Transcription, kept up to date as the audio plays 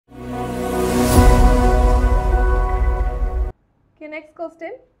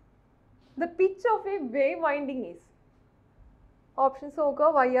question. The pitch of a wave winding is. Options നോക്കുക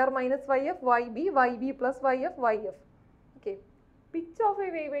YR minus YF, YB, YB plus YF, YF. Okay. Pitch of a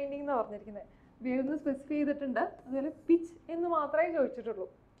wave winding എന്ന് പറഞ്ഞിരിക്കുന്നത്. Wave എന്ന് specify ചെയ്തിട്ടുണ്ട്. അതുപോലെ pitch എന്ന് മാത്രമേ ചോദിച്ചിട്ടുള്ളൂ.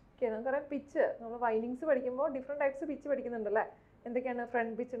 Okay, നമുക്കറിയാം പിച്ച് നമ്മൾ വൈൻഡിങ്സ് പഠിക്കുമ്പോൾ ഡിഫറെൻറ്റ് ടൈപ്സ് പിച്ച് പഠിക്കുന്നുണ്ടല്ലേ. എന്തൊക്കെയാണ്?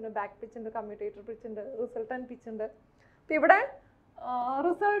 ഫ്രണ്ട് പിച്ച് ഉണ്ട്, ബാക്ക് പിച്ച് ഉണ്ട്, കമ്മ്യൂട്ടേറ്റർ പിച്ച് ഉണ്ട്, റിസൾട്ടൻറ്റ് പിച്ച് ഉണ്ട്. അപ്പോൾ ഇവിടെ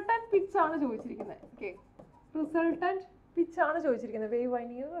റിസൾട്ടൻറ്റ് പിച്ച് ആണ് ചോദിച്ചിരിക്കുന്നത്. ഓക്കെ, റിസൾട്ടൻറ്റ് പിച്ച് ആണ് ചോദിച്ചിരിക്കുന്നത്. Wave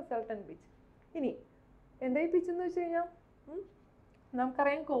winding resultant pitch. ഇനി എന്താ ഈ പിച്ച് എന്ന് വെച്ച് കഴിഞ്ഞാൽ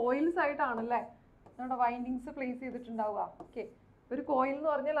നമുക്കറിയാം കോയിൽസ് ആയിട്ടാണല്ലേ നമ്മുടെ വൈൻഡിങ്സ് പ്ലേസ് ചെയ്തിട്ടുണ്ടാവുക. ഓക്കെ, ഒരു കോയിൽ എന്ന്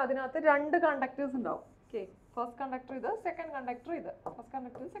പറഞ്ഞാൽ അതിനകത്ത് രണ്ട് കണ്ടക്ടേഴ്സ് ഉണ്ടാവും. ഓക്കെ, ഫസ്റ്റ് കണ്ടക്ടർ ഇത്, സെക്കൻഡ് കണ്ടക്ടർ ഇത്, ഫസ്റ്റ്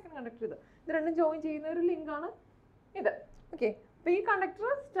കണ്ടക്ടർ സെക്കൻഡ് കണ്ടക്ടർ ഇത്, ഇത് രണ്ടും ജോയിൻ ചെയ്യുന്ന ഒരു ലിങ്കാണ് ഇത്. ഓക്കെ, അപ്പോൾ ഈ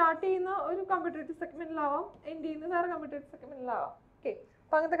കണ്ടക്ടർ സ്റ്റാർട്ട് ചെയ്യുന്ന ഒരു കമ്മ്യൂട്ടേറ്റീവ് സെഗ്മെന്റിലാവാം, എൻഡ് ചെയ്യുന്ന വേറെ കമ്മ്യൂട്ടേറ്റീവ് സെഗ്മെന്റിലാവാം. ഓക്കെ,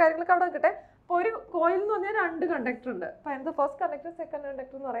 അപ്പോൾ അങ്ങനത്തെ കാര്യങ്ങളൊക്കെ അവിടെ നിൽക്കട്ടെ. അപ്പോൾ ഒരു കോയിൽ എന്ന് പറഞ്ഞാൽ രണ്ട് കണ്ടക്ടർ ഉണ്ട്. അപ്പോൾ എന്താ ഫസ്റ്റ് കണ്ടക്ടർ സെക്കൻഡ്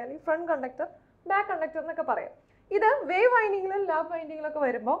കണ്ടക്ടർ എന്ന് പറയാം, അല്ലെങ്കിൽ ഫ്രണ്ട് കണ്ടക്ടർ ബാക്ക് കണ്ടക്ടർ എന്നൊക്കെ പറയാം. ഇത് വേവ് വൈൻഡിങ്ങിലും ലാബ് വൈൻഡിങ്ങിലൊക്കെ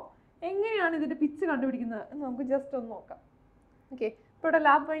വരുമ്പോൾ എങ്ങനെയാണ് ഇതിൻ്റെ പിച്ച് കണ്ടുപിടിക്കുന്നത് എന്ന് നമുക്ക് ജസ്റ്റ് ഒന്ന് നോക്കാം. ഓക്കെ, ഇപ്പോൾ ഇവിടെ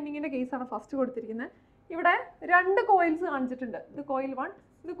ലാബ് വൈൻഡിങ്ങിൻ്റെ കേസാണ് ഫസ്റ്റ് കൊടുത്തിരിക്കുന്നത്. ഇവിടെ രണ്ട് കോയിൽസ് കാണിച്ചിട്ടുണ്ട്. ഇത് കോയിൽ 1,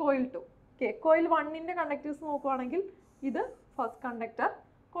 ഇത് കോയിൽ 2. ഓക്കെ, കോയിൽ 1ൻ്റെ കണ്ടക്ടേഴ്സ് നോക്കുവാണെങ്കിൽ ഇത് ഫസ്റ്റ് കണ്ടക്ടർ,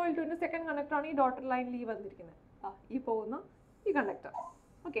 കോയിൽ 2ൻ്റെ സെക്കൻഡ് കണ്ടക്ടറാണ് ഈ ഡോട്ടഡ് ലൈനിൽ ഈ വന്നിരിക്കുന്നത്. ഈ പോകുന്ന ഈ കണ്ടക്ടർ.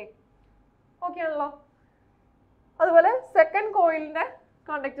 ഓക്കെ, ഓക്കെ ആണല്ലോ. അതുപോലെ സെക്കൻഡ് കോയിലിൻ്റെ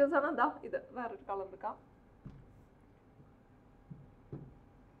കണ്ടക്ടേഴ്സ് ആണ് എന്താ ഇത്, വേറൊരു കളർ എടുക്കാം.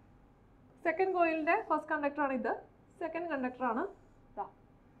 സെക്കൻഡ് കോയിലിൻ്റെ ഫസ്റ്റ് കണ്ടക്ടറാണ് ഇത്, സെക്കൻഡ് കണ്ടക്ടറാണ്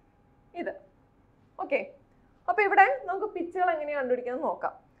ഇത്. ഓക്കെ, അപ്പോൾ ഇവിടെ നമുക്ക് പിച്ചുകൾ എങ്ങനെയാണ് കണ്ടുപിടിക്കുന്നത്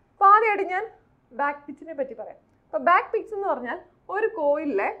നോക്കാം. അപ്പോൾ ആദ്യമായിട്ട് ഞാൻ ബാക്ക് പിച്ചിനെ പറ്റി പറയാം. അപ്പോൾ ബാക്ക് പിച്ച് എന്ന് പറഞ്ഞാൽ ഒരു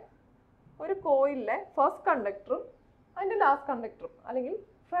കോയിലിലെ ഫസ്റ്റ് കണ്ടക്ടറും അതിൻ്റെ ലാസ്റ്റ് കണ്ടക്ടറും അല്ലെങ്കിൽ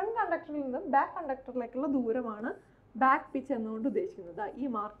ഫ്രണ്ട് കണ്ടക്ടറിൽ നിന്ന് ബാക്ക് കണ്ടക്ടറിലേക്കുള്ള ദൂരമാണ് ബാക്ക് പിച്ച് എന്നുകൊണ്ട് ഉദ്ദേശിക്കുന്നത്. ഈ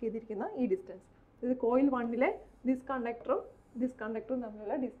മാർക്ക് ചെയ്തിരിക്കുന്ന ഈ ഡിസ്റ്റൻസ്, ഇത് കോയിൽ 1ലെ ദിസ് കണ്ടക്ടറും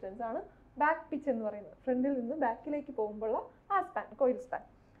തമ്മിലുള്ള ഡിസ്റ്റൻസ് ആണ് ബാക്ക് പിച്ച് എന്ന് പറയുന്നത്. ഫ്രണ്ടിൽ നിന്ന് ബാക്കിലേക്ക് പോകുമ്പോഴുള്ള ആ സ്പാൻ, കോയിൽ സ്പാൻ,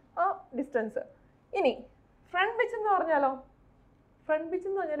 ആ ഡിസ്റ്റൻസ്. ഇനി ഫ്രണ്ട് പിച്ച് എന്ന് പറഞ്ഞാലോ, ഫ്രണ്ട് പിച്ച്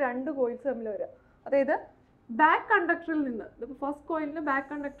എന്ന് പറഞ്ഞാൽ രണ്ട് കോയിൽസ് തമ്മിൽ വരിക. അതായത് ബാക്ക് കണ്ടക്ടറിൽ നിന്ന്, ഇതിപ്പോൾ ഫസ്റ്റ് കോയിലിൻ്റെ ബാക്ക്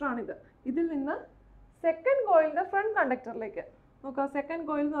കണ്ടക്ടറാണിത്, ഇതിൽ നിന്ന് സെക്കൻഡ് കോയിലിൻ്റെ ഫ്രണ്ട് കണ്ടക്ടറിലേക്ക് നോക്കുക. സെക്കൻഡ്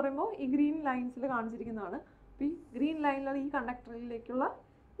കോയിൽ എന്ന് പറയുമ്പോൾ ഈ ഗ്രീൻ ലൈൻസിൽ കാണിച്ചിരിക്കുന്നതാണ്. അപ്പോൾ ഈ ഗ്രീൻ ലൈനിലുള്ള ഈ കണ്ടക്ടറിലേക്കുള്ള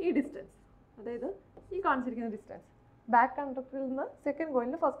ഈ ഡിസ്റ്റൻസ്, അതായത് ഈ കാണിച്ചിരിക്കുന്ന ഡിസ്റ്റൻസ്, ബാക്ക് കണ്ടക്ടറിൽ നിന്ന് സെക്കൻഡ്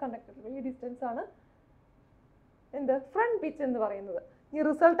കോയിലിൻ്റെ ഫസ്റ്റ് കണ്ടക്ടറിൽ ഈ ഡിസ്റ്റൻസ് ആണ് എന്ത്, ഫ്രണ്ട് പിച്ച് എന്ന് പറയുന്നത്. ഈ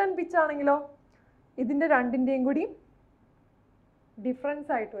റിസൾട്ടൻറ്റ് പിച്ച് ആണെങ്കിലോ ഇതിൻ്റെ രണ്ടിൻ്റെയും കൂടി ഡിഫറൻസ്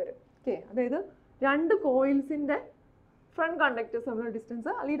ആയിട്ട് വരും. ഓക്കെ, അതായത് രണ്ട് കോയിൽസിൻ്റെ ഫ്രണ്ട് കണ്ടക്ടേഴ്സ് തമ്മിലുള്ള ഡിസ്റ്റൻസ്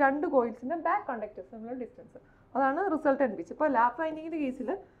അല്ലെങ്കിൽ രണ്ട് കോയിൽസിൻ്റെ ബാക്ക് കണ്ടക്ടേഴ്സ് തമ്മിലുള്ള ഡിസ്റ്റൻസ്, അതാണ് റിസൾട്ടൻറ്റ് പിച്ച്. ഇപ്പോൾ ലാബ് വൈൻഡിങ്ങിൻ്റെ കേസിൽ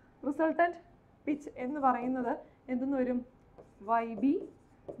റിസൾട്ടൻറ്റ് പിച്ച് എന്ന് പറയുന്നത് എന്തെന്ന് വരും, YB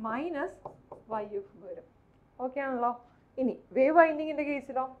മൈനസ് YF വരും. ഓക്കെ ആണല്ലോ. ഇനി വേവ് വൈൻഡിങ്ങിൻ്റെ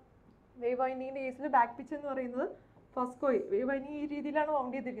കേസിലോ, വേവ് വൈൻഡിങ്ങിൻ്റെ കേസിൽ ബാക്ക് പിച്ച് എന്ന് പറയുന്നത് ഫസ്റ്റ് കോയിൽ, വേവ് വൈൻഡിങ് ഈ രീതിയിലാണ്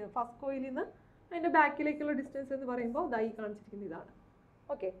വൗണ്ട് ചെയ്തിരിക്കുന്നത്. ഫസ്റ്റ് കോയിലിൽ നിന്ന് അതിൻ്റെ ബാക്കിലേക്കുള്ള ഡിസ്റ്റൻസ് എന്ന് പറയുമ്പോൾ ദാ ഈ കാണിച്ചിരിക്കുന്ന ഇതാണ്.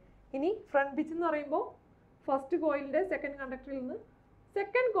 ഓക്കെ, ഇനി ഫ്രണ്ട് പിച്ച് എന്ന് പറയുമ്പോൾ ഫസ്റ്റ് കോയിലിൻ്റെ സെക്കൻഡ് കണ്ടക്ടറിൽ നിന്ന്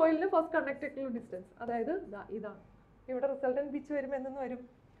സെക്കൻഡ് കോയിലിൻ്റെ ഫസ്റ്റ് കണ്ടക്ടറിലേക്കുള്ള ഡിസ്റ്റൻസ്, അതായത് ഇതാണ്. ഇവിടെ റിസൾട്ടൻറ്റ് പിച്ച് വരുമ്പോൾ എന്തെന്ന് വരും,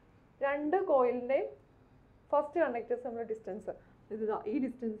 രണ്ട് കോയിലിൻ്റെയും ഫസ്റ്റ് കണ്ടക്ടേഴ്സ് തമ്മിലുള്ള ഡിസ്റ്റൻസ്, ഇതാ ഈ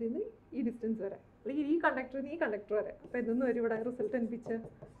ഡിസ്റ്റൻസിൽ നിന്ന് ഈ ഡിസ്റ്റൻസ് വരെ, അല്ലെങ്കിൽ ഈ കണ്ടക്ടറിൽ നിന്ന് ഈ കണ്ടക്ടർ വരെ. അപ്പോൾ എന്തെന്ന് വരും ഇവിടെ resultant pitch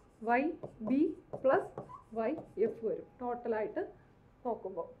YB plus YF വരും ടോട്ടലായിട്ട്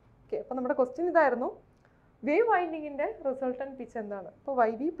നോക്കുമ്പോൾ. ഓക്കെ, അപ്പോൾ നമ്മുടെ ക്വസ്റ്റ്യൻ ഇതായിരുന്നു, വേവ് വൈൻഡിങ്ങിൻ്റെ റിസൾട്ടൻറ്റ് പിച്ച് എന്താണ്? അപ്പോൾ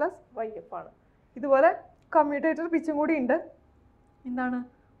YB plus YF ആണ്. ഇതുപോലെ കമ്മ്യൂട്ടേറ്റർ പിച്ചും കൂടി ഉണ്ട്. എന്താണ്,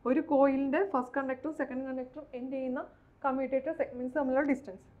 ഒരു കോയിലിൻ്റെ ഫസ്റ്റ് കണ്ടക്ടറും സെക്കൻഡ് കണ്ടക്ടറും എൻഡ് ചെയ്യുന്ന കമ്മ്യൂട്ടേറ്റർ സെഗ്മെൻറ്റ്സ് തമ്മിലുള്ള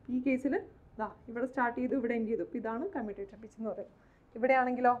ഡിസ്റ്റൻസ്. ഈ കേസിൽ ഇവിടെ സ്റ്റാർട്ട് ചെയ്തു, ഇവിടെ എൻഡ് ചെയ്തു. അപ്പോൾ ഇതാണ് കമ്മ്യൂട്ടേറ്റർ പിച്ച് എന്ന് പറയുന്നത്.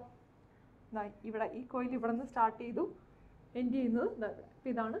 ഇവിടെയാണെങ്കിലോ ഇവിടെ ഈ കോയിൽ ഇവിടെ നിന്ന് സ്റ്റാർട്ട് ചെയ്തു, എൻഡ് ചെയ്യുന്നത് ഇവിടെ. അപ്പോൾ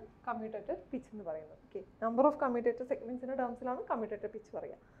ഇതാണ് കമ്മ്യൂട്ടേറ്റർ പിച്ച് എന്ന് പറയുന്നത്. Okay, number of commutator സെഗ്മെൻറ്റ്സിൻ്റെ ടേംസിലാണ് commutator pitch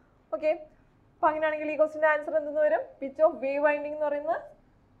പറയുക. ഓക്കെ, അപ്പോൾ അങ്ങനെയാണെങ്കിൽ ഈ ക്വസ്റ്റിൻ്റെ ആൻസർ എന്തെന്ന് വരും, പിച്ച് ഓഫ് വേവ് വൈൻഡിങ് എന്ന് പറയുന്നത്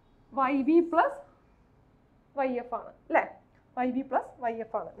YB plus YF ആണ് അല്ലേ. YB plus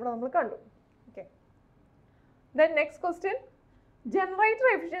YF ആണ് ഇവിടെ നമ്മൾ കണ്ടു. Okay, then next question, generator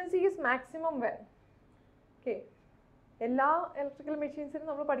efficiency is maximum when? Okay, എല്ലാ ഇലക്ട്രിക്കൽ മെഷീൻസിനും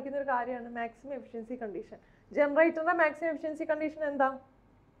നമ്മൾ പഠിക്കുന്ന ഒരു കാര്യമാണ് maximum efficiency condition. ജനറേറ്ററിൻ്റെ maximum efficiency condition എന്താ?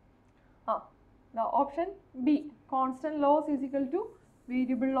 Option B, constant loss is equal to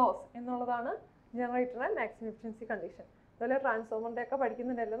variable loss എന്നുള്ളതാണ് ജനറേറ്ററിൻ്റെ മാക്സിമം എഫിഷ്യൻസി കണ്ടീഷൻ. അതുപോലെ ട്രാൻസ്ഫോമറിൻ്റെ ഒക്കെ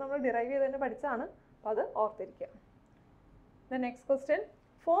പഠിക്കുന്നുണ്ടല്ലോ, നമ്മൾ ഡിറൈവ് ചെയ്ത് തന്നെ പഠിച്ചാണ്. അപ്പോൾ അത് ഓർത്തിരിക്കുക. The next question,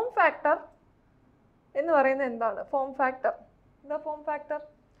 form factor എന്ന് പറയുന്നത് എന്താണ്? ഫോം ഫാക്ടർ, എന്താ form factor?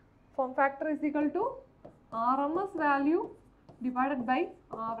 Form factor is equal to RMS value divided by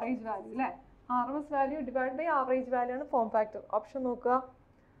average value അല്ലേ. RMS value divide by average value ആണ് ഫോം ഫാക്ടർ. ഓപ്ഷൻ നോക്കുക,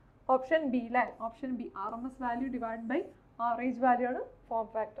 ഓപ്ഷൻ ബി അല്ലേ, option B RMS value divide by average value ആണ് form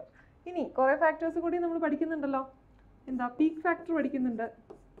factor. ഇനി കുറേ factors കൂടി നമ്മൾ പഠിക്കുന്നുണ്ടല്ലോ. എന്താ പീക്ക് ഫാക്ടർ പഠിക്കുന്നുണ്ട്.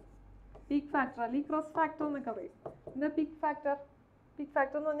 പീക്ക് ഫാക്ടർ അല്ലെങ്കിൽ ക്രോസ് ഫാക്ടർ എന്നൊക്കെ പറയും. എന്താ പീക്ക് ഫാക്ടർ? പീക്ക്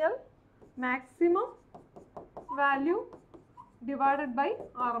ഫാക്ടർ എന്ന് പറഞ്ഞാൽ maximum value divided by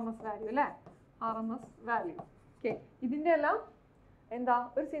RMS value അല്ലേ, RMS വാല്യൂ. ഓക്കെ, ഇതിൻ്റെ എല്ലാം എന്താ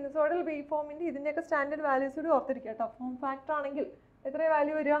ഒരു സിനുസോയിഡൽ വേവ് ഫോമിൻ്റെ ഇതിൻ്റെയൊക്കെ സ്റ്റാൻഡേർഡ് വാല്യൂസ് കൂടി ഓർത്തിരിക്കുക കേട്ടോ. ഫോം ഫാക്ടർ ആണെങ്കിൽ എത്രയാ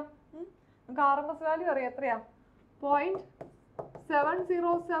വാല്യൂ വരിക? നമുക്ക് RMS വാല്യൂ അറിയാം, എത്രയാ?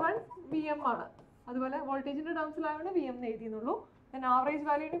 0.707 VM ആണ്. അതുപോലെ വോൾട്ടേജിൻ്റെ ടേംസിലായതുകൊണ്ട് VM എന്ന് എഴുതിയെന്നുള്ളൂ. then ആവറേജ്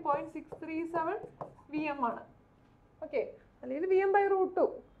വാല്യൂന് 0.637 VM ആണ്. ഓക്കെ, അല്ലെങ്കിൽ VM/√2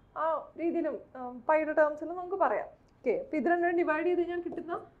 ആ രീതിയിലും പൈയുടെ ടേംസിലും നമുക്ക് പറയാം. ഓക്കെ, അപ്പോൾ ഇത് രണ്ടും ഡിവൈഡ് ചെയ്ത് കഴിഞ്ഞാൽ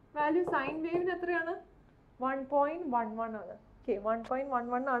കിട്ടുന്ന വാല്യൂ സൈൻ വേവിന് എത്രയാണ്? 1.11 ആണ്. ഓക്കെ,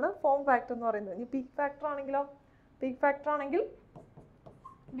 1.11 ആണ് ഫോം ഫാക്ടർ എന്ന് പറയുന്നത്. ഇനി പീക്ക് ഫാക്ടർ ആണെങ്കിലോ? പീക്ക് ഫാക്ടർ ആണെങ്കിൽ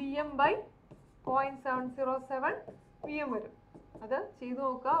VM/0.707 VM വരും. അത് ചെയ്ത്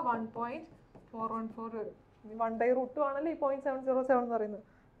നോക്കുക, 1.414 വരും. 1/√2 ആണല്ലോ ഈ 0.707 എന്ന് പറയുന്നത്.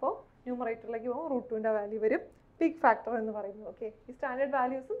 അപ്പോൾ ന്യൂമറേറ്ററിലേക്ക് പോകുമ്പോൾ √2ൻ്റെ വാല്യൂ വരും, പീക്ക് ഫാക്ടർ എന്ന് പറയുന്നത്. ഓക്കെ, ഈ സ്റ്റാൻഡേർഡ്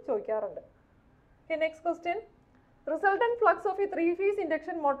വാല്യൂസും ചോദിക്കാറുണ്ട്. Okay, next question. Resultant flux of A 3-phase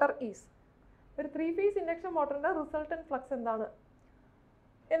induction motor is. ഒരു 3-phase ഇൻഡക്ഷൻ മോട്ടറിൻ്റെ റിസൾട്ടന്റ് ഫ്ലക്സ് എന്താണ്?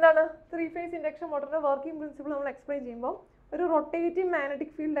 3-phase ഇൻഡക്ഷൻ മോട്ടറിൻ്റെ വർക്കിംഗ് പ്രിൻസിപ്പിൾ നമ്മൾ എക്സ്പ്ലെയിൻ ചെയ്യുമ്പോൾ ഒരു റൊട്ടേറ്റിംഗ്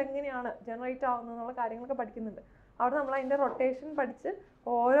മാഗ്നറ്റിക് ഫീൽഡ് എങ്ങനെയാണ് ജനറേറ്റ് ആവുന്നത് എന്നുള്ള കാര്യങ്ങളൊക്കെ പഠിക്കുന്നുണ്ട്. അവിടെ നമ്മൾ അതിൻ്റെ റൊട്ടേഷൻ പഠിച്ച്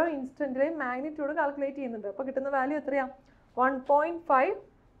ഓരോ ഇൻസ്റ്റൻറ്റിലെയും മാഗ്നിറ്റ്യൂഡ് കാൽക്കുലേറ്റ് ചെയ്യുന്നുണ്ട്. അപ്പോൾ കിട്ടുന്ന വാല്യൂ എത്രയാണ്?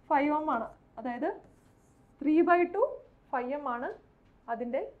 1.55 ആണ്. അതായത് 3/2 5m ആണ്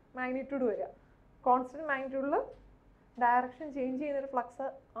അതിൻ്റെ മാഗ്നിറ്റ്യൂഡ് വരിക. കോൺസ്റ്റൻറ്റ് മാഗ്നിറ്റ്യൂഡിൽ ഡയറക്ഷൻ ചേഞ്ച് ചെയ്യുന്നൊരു ഫ്ലക്സ്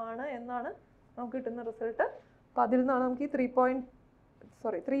ആണ് എന്നാണ് നമുക്ക് കിട്ടുന്ന റിസൾട്ട്. അപ്പോൾ അതിൽ നിന്നാണ് നമുക്ക് ഈ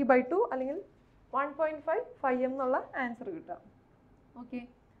 3/2 അല്ലെങ്കിൽ 1.55m എന്നുള്ള ആൻസർ കിട്ടുക. Okay,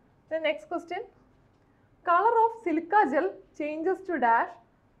 next question. Colour of silica gel changes to dash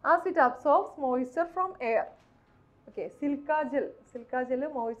as it absorbs moisture from air. Okay, silica gel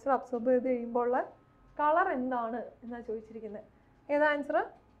moisture absorb ചെയ്ത് കഴിയുമ്പോൾ ഉള്ള കളർ എന്താണ് എന്നാണ് ചോദിച്ചിരിക്കുന്നത്. ഏതാ answer?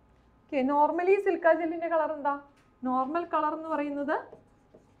 Okay, normally silica ജെല്ലിൻ്റെ colour എന്താ? നോർമൽ കളർ എന്ന് പറയുന്നത്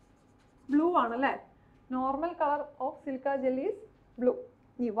ബ്ലൂ ആണല്ലേ. Normal colour of silica gel is blue.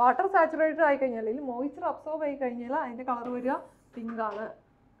 ഈ വാട്ടർ സാച്ചുറേറ്റഡ് ആയി കഴിഞ്ഞാൽ അല്ലെങ്കിൽ മോയ്സ്ചർ അബ്സോർബ് ആയി കഴിഞ്ഞാൽ അതിൻ്റെ കളർ വരിക പിങ്ക് ആണ്.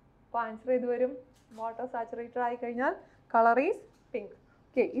 അപ്പോൾ ആൻസർ ചെയ്ത് വരും, വാട്ടർ സാച്ചുറേറ്റഡ് ആയി കഴിഞ്ഞാൽ കളർ ഈസ് പിങ്ക്.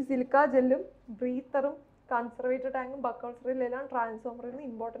 ഓക്കെ, ഈ സിലിക്ക ജെല്ലും ബ്രീത്തറും കൺസർവേറ്റർ ടാങ്കും ബക്കൾസറിലെല്ലാം ട്രാൻസ്ഫോമറിൽ നിന്ന്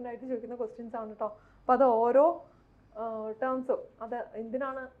ഇമ്പോർട്ടൻ്റ് ആയിട്ട് ചോദിക്കുന്ന ക്വസ്റ്റ്യൻസ് ആണ് കേട്ടോ. അപ്പോൾ അത് ഓരോ ടേംസും അത്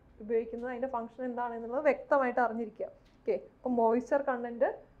എന്തിനാണ് ഉപയോഗിക്കുന്നത്, അതിൻ്റെ ഫംഗ്ഷൻ എന്താണ് എന്നുള്ളത് വ്യക്തമായിട്ട് അറിഞ്ഞിരിക്കുക. ഓക്കെ, അപ്പോൾ മോയ്സ്ചർ കണ്ടൻറ്റ്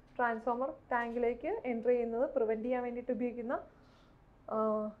ട്രാൻസ്ഫോമർ ടാങ്കിലേക്ക് എൻ്റർ ചെയ്യുന്നത് പ്രിവെൻറ്റ് ചെയ്യാൻ വേണ്ടിയിട്ട് ഉപയോഗിക്കുന്ന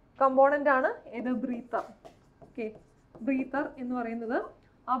കമ്പോണൻ്റ് ആണ് ഏത്? ബ്രീത്തർ. ഓക്കെ, ബ്രീത്തർ എന്ന് പറയുന്നത്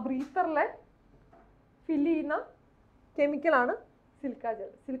ആ ബ്രീത്തറിലെ ഫില്ല് ചെയ്യുന്ന കെമിക്കലാണ് silica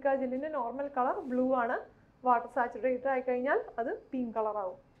gel. Silica ജെല്ലിൻ്റെ normal colour blue ആണ്. വാട്ടർ സാച്ചുറേറ്റഡ് ആയി കഴിഞ്ഞാൽ അത് പിങ്ക്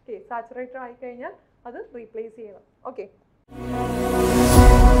കളറാവും. ഓക്കെ, സാച്ചുറേറ്റഡ് ആയി കഴിഞ്ഞാൽ അത് റീപ്ലേസ് ചെയ്യണം. ഓക്കെ.